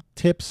few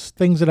tips,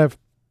 things that I've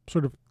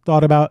sort of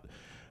thought about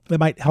that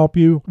might help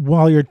you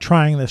while you're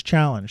trying this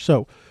challenge.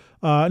 So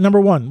number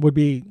one would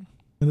be,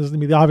 and this is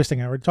going to be the obvious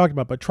thing I already talked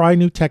about, but try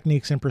new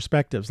techniques and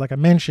perspectives. Like I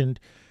mentioned,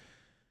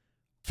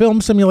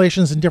 film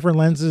simulations and different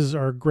lenses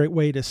are a great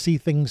way to see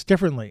things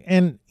differently.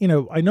 And,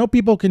 I know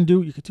you could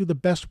do the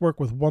best work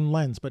with one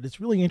lens, but it's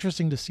really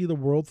interesting to see the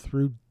world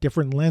through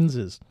different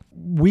lenses.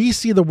 We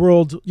see the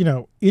world,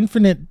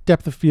 infinite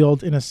depth of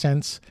field in a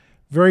sense,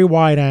 very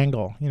wide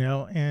angle,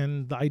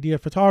 and the idea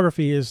of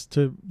photography is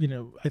to,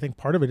 I think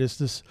part of it is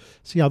to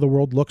see how the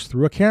world looks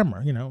through a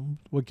camera,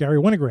 what Gary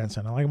Winogrand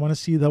said. I want to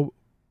see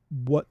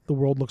what the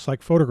world looks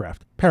like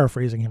photographed.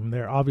 Paraphrasing him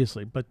there,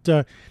 obviously.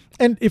 But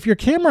and if your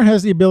camera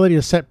has the ability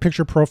to set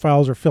picture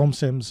profiles or film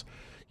sims,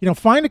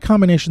 find a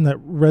combination that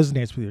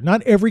resonates with you.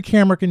 Not every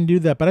camera can do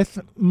that, but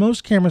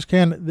most cameras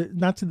can.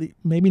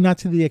 Maybe not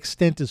to the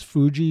extent as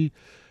Fuji,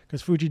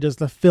 because Fuji does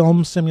the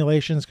film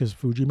simulations because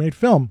Fuji made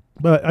film.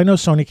 But I know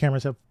Sony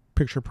cameras have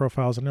picture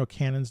profiles. I know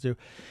Canons do.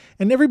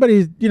 And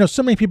everybody,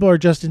 so many people are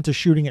just into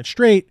shooting it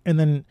straight and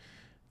then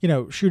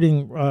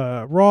shooting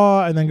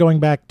raw and then going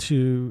back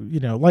to,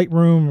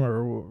 Lightroom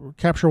or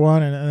Capture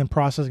One and then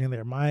processing it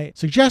there. My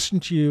suggestion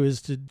to you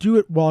is to do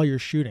it while you're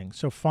shooting.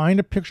 So find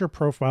a picture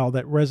profile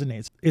that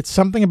resonates. It's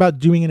something about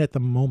doing it at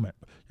the moment.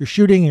 You're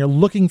shooting and you're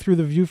looking through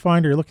the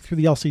viewfinder, you're looking through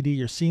the LCD,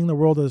 you're seeing the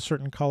world of a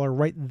certain color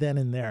right then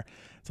and there.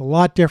 It's a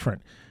lot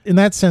different. In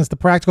that sense, the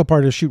practical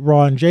part is shoot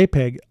raw and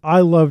JPEG.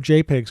 I love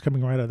JPEGs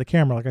coming right out of the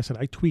camera. Like I said,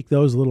 I tweak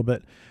those a little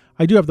bit.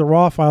 I do have the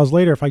raw files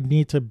later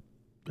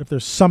if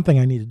there's something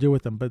I need to do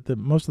with them, but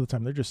most of the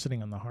time they're just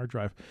sitting on the hard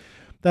drive.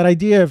 That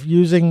idea of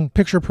using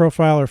picture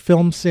profile or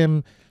film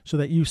sim so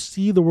that you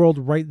see the world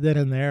right then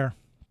and there,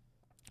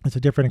 it's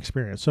a different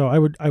experience. So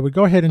I would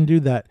go ahead and do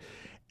that.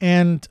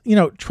 And,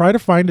 try to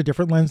find a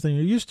different lens than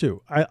you're used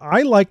to.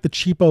 I like the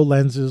cheapo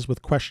lenses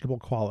with questionable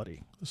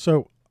quality.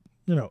 So,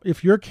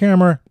 if your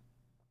camera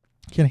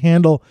can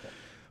handle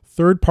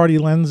third-party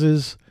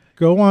lenses,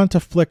 go on to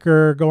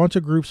Flickr, go on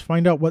to groups,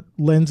 find out what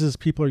lenses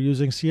people are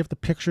using, see if the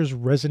pictures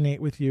resonate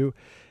with you,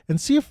 and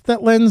see if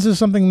that lens is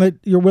something that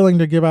you're willing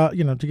to give out,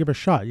 to give a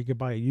shot. You could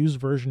buy a used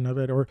version of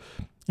it, or,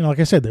 like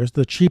I said, there's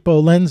the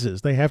cheapo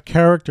lenses. They have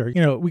character.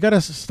 We got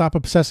to stop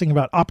obsessing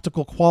about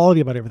optical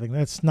quality about everything.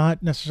 That's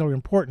not necessarily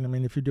important. I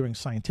mean, if you're doing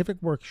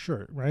scientific work,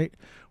 sure, right?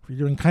 If you're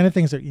doing kind of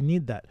things that you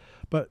need that.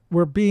 But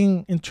we're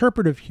being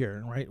interpretive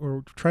here, right?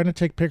 We're trying to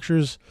take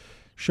pictures,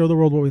 show the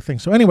world what we think.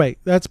 So anyway,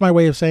 that's my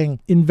way of saying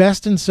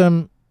invest in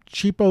some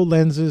cheapo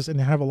lenses and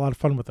have a lot of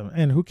fun with them.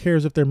 And who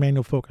cares if they're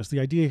manual focus? The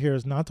idea here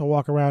is not to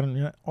walk around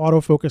and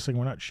auto-focusing.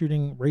 We're not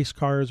shooting race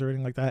cars or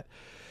anything like that.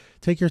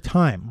 Take your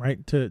time,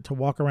 right, to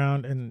walk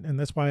around. And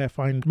that's why I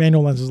find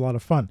manual lenses a lot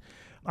of fun.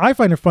 I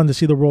find it fun to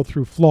see the world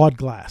through flawed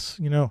glass.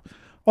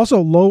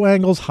 Also low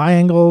angles, high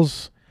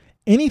angles,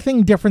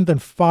 anything different than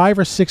 5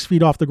 or 6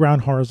 feet off the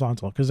ground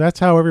horizontal, because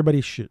that's how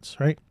everybody shoots,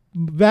 right?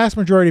 Vast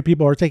majority of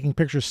people are taking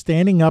pictures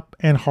standing up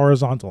and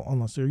horizontal,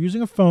 unless they're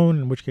using a phone,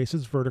 in which case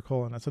it's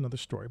vertical, and that's another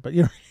story. But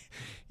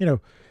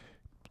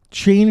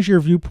change your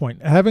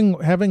viewpoint.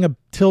 Having a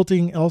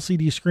tilting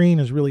LCD screen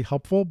is really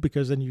helpful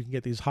because then you can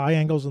get these high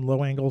angles and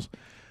low angles.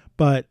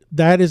 But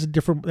that is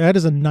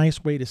a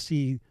nice way to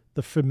see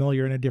the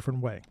familiar in a different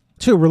way.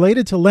 2,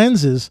 related to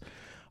lenses,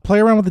 play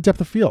around with the depth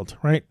of field,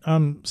 right?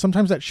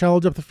 Sometimes that shallow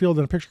depth of field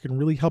in a picture can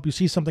really help you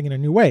see something in a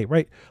new way,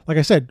 right? Like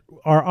I said,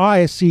 our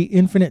eyes see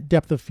infinite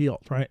depth of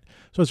field, right?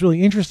 So it's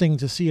really interesting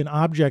to see an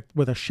object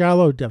with a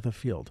shallow depth of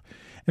field.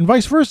 And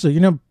vice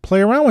versa, play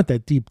around with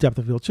that deep depth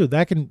of field too.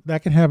 That can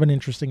have an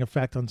interesting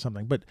effect on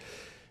something. But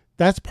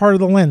that's part of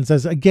the lens,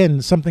 as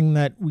again, something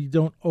that we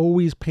don't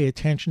always pay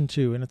attention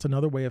to. And it's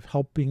another way of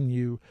helping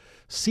you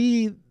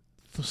see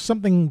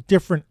something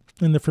different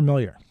in the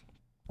familiar.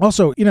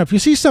 Also, if you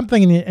see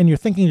something and you're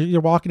thinking,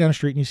 you're walking down the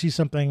street and you see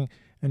something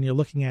and you're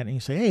looking at it and you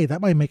say, hey,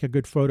 that might make a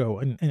good photo,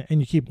 and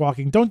you keep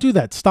walking, don't do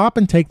that. Stop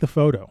and take the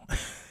photo.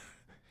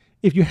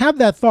 If you have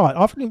that thought,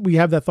 often we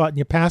have that thought and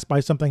you pass by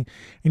something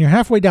and you're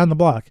halfway down the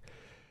block,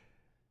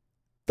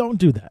 don't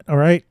do that, all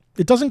right?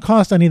 It doesn't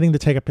cost anything to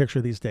take a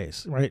picture these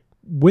days, right?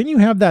 When you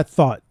have that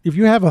thought, if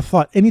you have a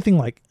thought, anything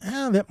like,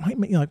 that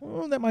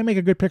might make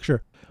a good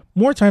picture,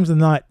 more times than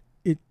not,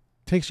 it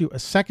takes you a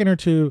second or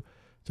two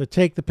to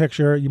take the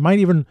picture. You might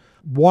even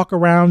walk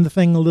around the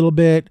thing a little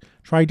bit,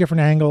 try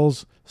different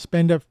angles,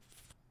 spend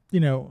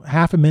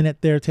half a minute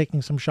there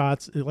taking some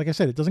shots. Like I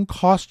said, it doesn't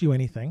cost you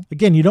anything.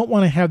 Again, you don't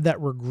want to have that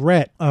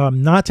regret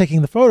not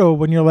taking the photo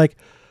when you're like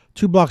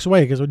 2 blocks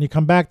away, because when you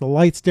come back, the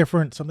light's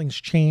different, something's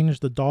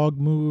changed, the dog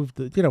moved,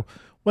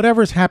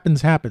 whatever's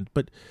happened.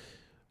 But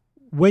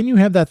when you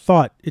have that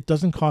thought, it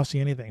doesn't cost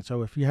you anything.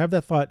 So if you have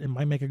that thought, it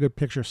might make a good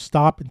picture,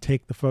 stop and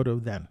take the photo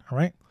then, all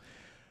right?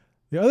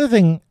 The other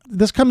thing,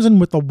 this comes in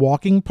with the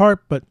walking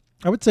part, but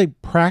I would say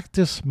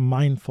practice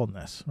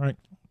mindfulness, right?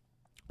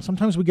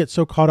 Sometimes we get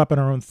so caught up in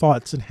our own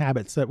thoughts and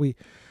habits that we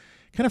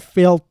kind of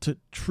fail to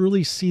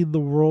truly see the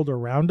world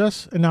around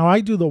us. And now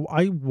I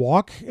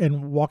walk,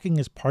 and walking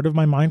is part of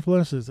my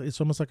mindfulness. It's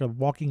almost like a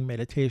walking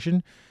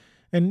meditation.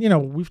 And,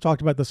 we've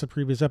talked about this in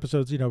previous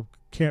episodes,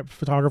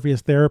 photography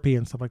as therapy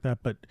and stuff like that.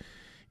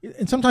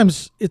 And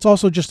sometimes it's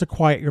also just to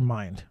quiet your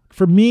mind.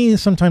 For me,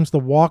 sometimes the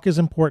walk is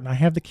important. I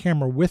have the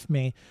camera with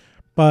me,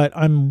 but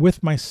I'm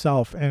with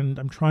myself and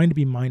I'm trying to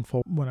be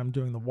mindful when I'm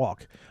doing the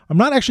walk. I'm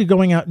not actually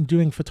going out and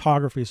doing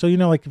photography. So,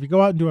 like if you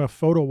go out and do a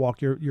photo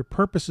walk, your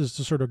purpose is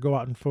to sort of go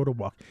out and photo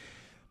walk.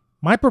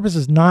 My purpose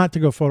is not to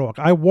go photo walk.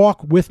 I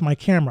walk with my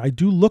camera. I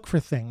do look for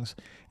things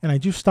and I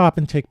do stop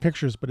and take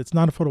pictures, but it's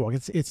not a photo walk.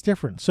 It's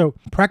different. So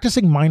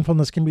practicing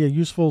mindfulness can be a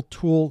useful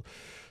tool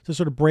to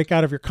sort of break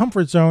out of your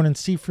comfort zone and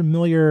see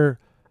familiar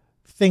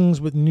things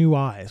with new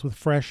eyes, with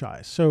fresh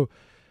eyes. So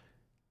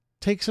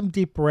take some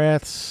deep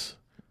breaths,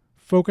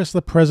 focus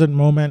the present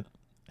moment,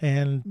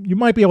 and you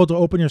might be able to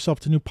open yourself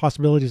to new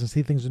possibilities and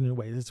see things in new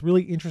ways. It's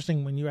really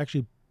interesting when you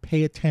actually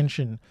pay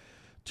attention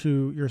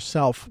to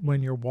yourself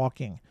when you're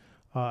walking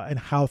and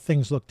how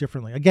things look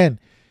differently. Again,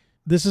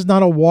 this is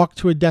not a walk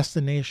to a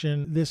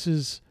destination. This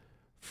is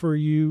for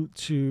you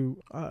to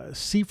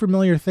see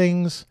familiar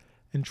things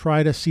and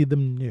try to see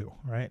them new,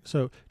 right?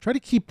 So try to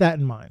keep that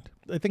in mind.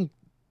 I think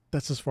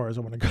that's as far as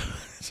I want to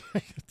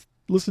go.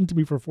 Listen to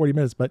me for 40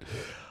 minutes. But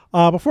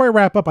before I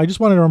wrap up, I just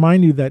wanted to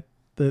remind you that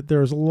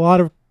there's a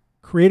lot of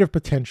creative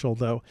potential,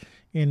 though,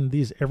 in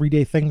these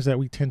everyday things that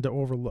we tend to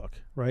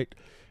overlook, right?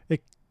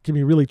 It can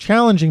be really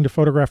challenging to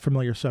photograph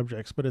familiar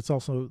subjects, but it's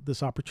also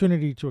this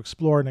opportunity to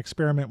explore and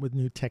experiment with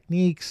new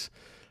techniques,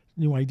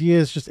 new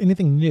ideas, just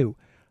anything new.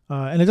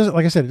 And it doesn't,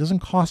 like I said, it doesn't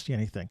cost you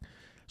anything.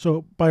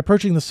 So by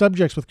approaching the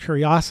subjects with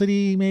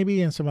curiosity,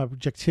 maybe, and some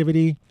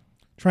objectivity,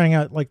 trying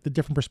out like the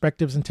different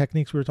perspectives and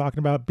techniques we were talking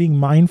about, being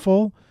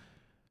mindful,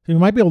 so you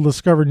might be able to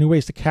discover new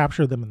ways to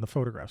capture them in the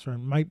photographs, or you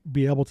might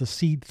be able to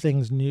seed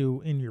things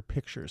new in your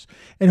pictures.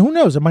 And who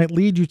knows, it might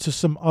lead you to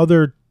some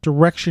other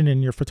direction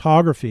in your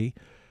photography.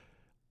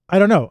 I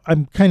don't know.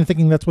 I'm kind of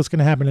thinking that's what's going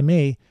to happen to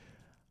me.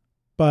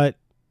 But,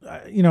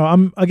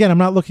 I'm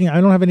not looking, I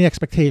don't have any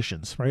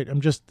expectations, right?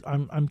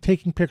 I'm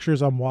taking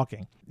pictures, I'm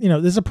walking.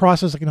 This is a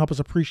process that can help us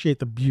appreciate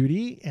the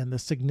beauty and the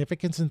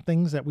significance in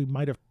things that we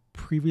might have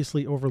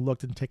previously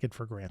overlooked and taken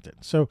for granted.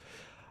 So,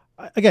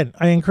 again,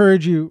 I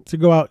encourage you to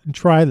go out and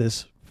try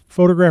this.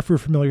 Photograph your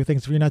familiar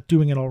things. If you're not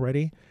doing it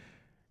already,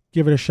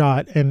 give it a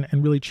shot and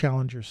really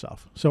challenge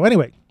yourself. So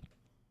anyway,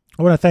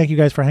 I want to thank you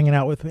guys for hanging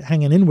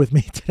in with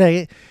me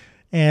today.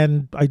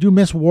 And I do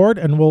miss Ward,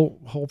 and we'll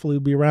hopefully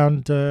be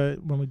around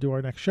when we do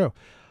our next show.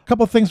 A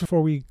couple of things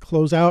before we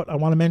close out. I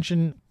want to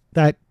mention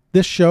that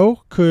this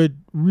show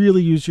could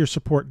really use your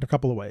support in a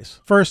couple of ways.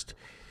 First,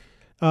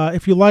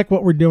 if you like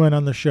what we're doing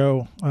on the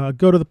show,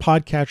 go to the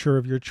podcatcher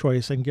of your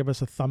choice and give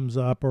us a thumbs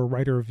up or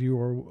write a review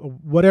or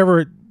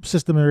whatever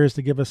system there is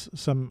to give us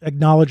some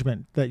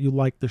acknowledgement that you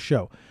like the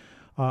show.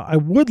 I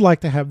would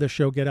like to have this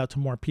show get out to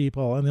more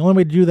people, and the only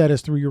way to do that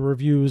is through your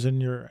reviews and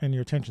your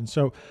attention.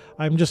 So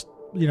I'm just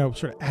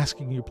sort of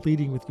asking you,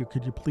 pleading with you,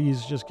 could you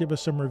please just give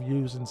us some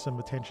reviews and some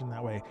attention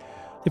that way?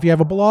 If you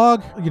have a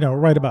blog,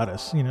 write about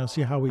us,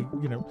 see how we,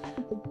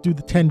 do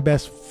the 10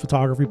 best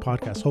photography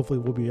podcasts. Hopefully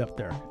we'll be up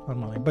there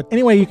online. But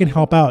anyway, you can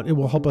help out. It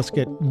will help us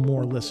get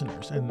more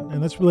listeners.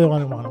 And that's really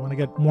what I want. I want to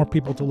get more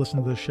people to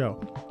listen to this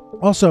show.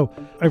 Also,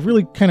 I've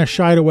really kind of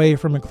shied away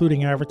from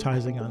including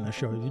advertising on the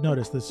show. You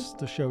notice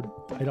the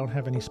show, I don't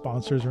have any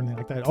sponsors or anything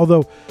like that.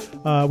 Although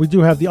we do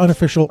have the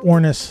unofficial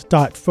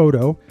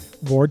Ornis.photo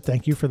board.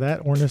 Thank you for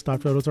that.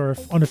 Ornis.photo is our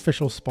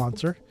unofficial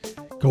sponsor.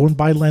 go and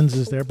buy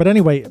lenses there. But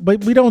anyway,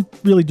 but we don't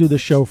really do the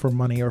show for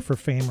money or for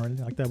fame or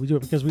anything like that. We do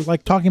it because we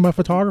like talking about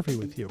photography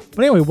with you.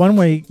 But anyway, one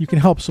way you can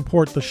help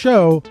support the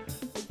show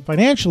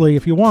financially,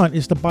 if you want,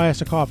 is to buy us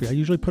a coffee. I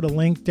usually put a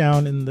link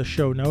down in the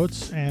show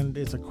notes, and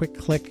it's a quick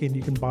click, and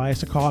you can buy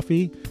us a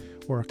coffee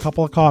or a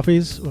couple of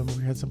coffees.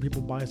 We had some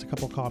people buy us a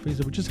couple of coffees.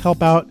 It would just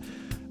help out.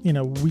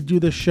 We do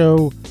this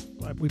show,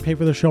 we pay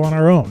for the show on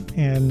our own.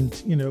 And,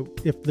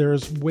 if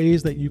there's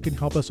ways that you can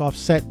help us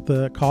offset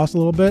the cost a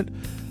little bit,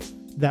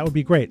 that would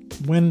be great.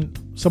 When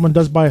someone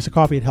does buy us a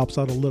coffee, it helps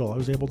out a little. I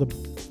was able to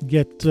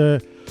get,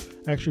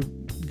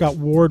 got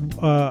Ward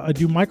a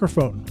new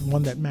microphone,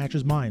 one that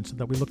matches mine, so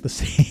that we look the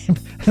same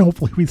and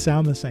hopefully we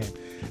sound the same.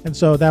 And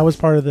so that was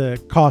part of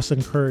the cost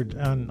incurred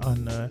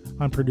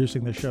on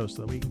producing the show,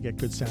 so that we can get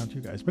good sound to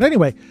you guys. But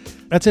anyway,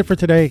 that's it for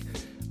today.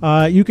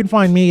 You can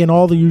find me in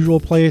all the usual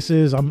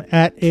places. I'm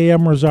at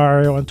AM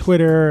Rosario on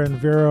Twitter and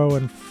Vero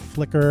and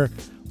Flickr.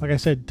 Like I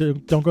said,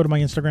 don't go to my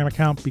Instagram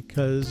account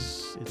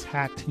because it's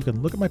hacked. You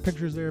can look at my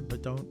pictures there,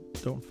 but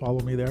don't follow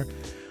me there.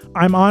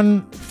 I'm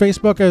on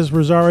Facebook as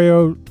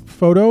Rosario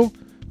Photo,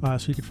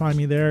 so you can find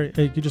me there.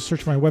 You can just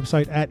search my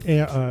website at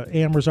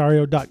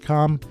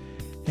amrosario.com.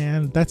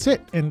 And that's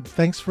it. And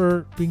thanks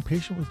for being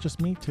patient with just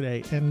me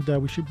today. And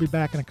we should be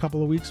back in a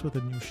couple of weeks with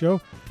a new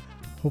show.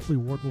 Hopefully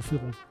Ward will feel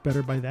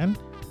better by then.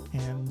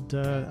 And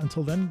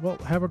until then, well,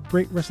 have a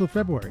great rest of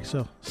February.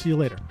 So see you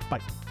later. Bye.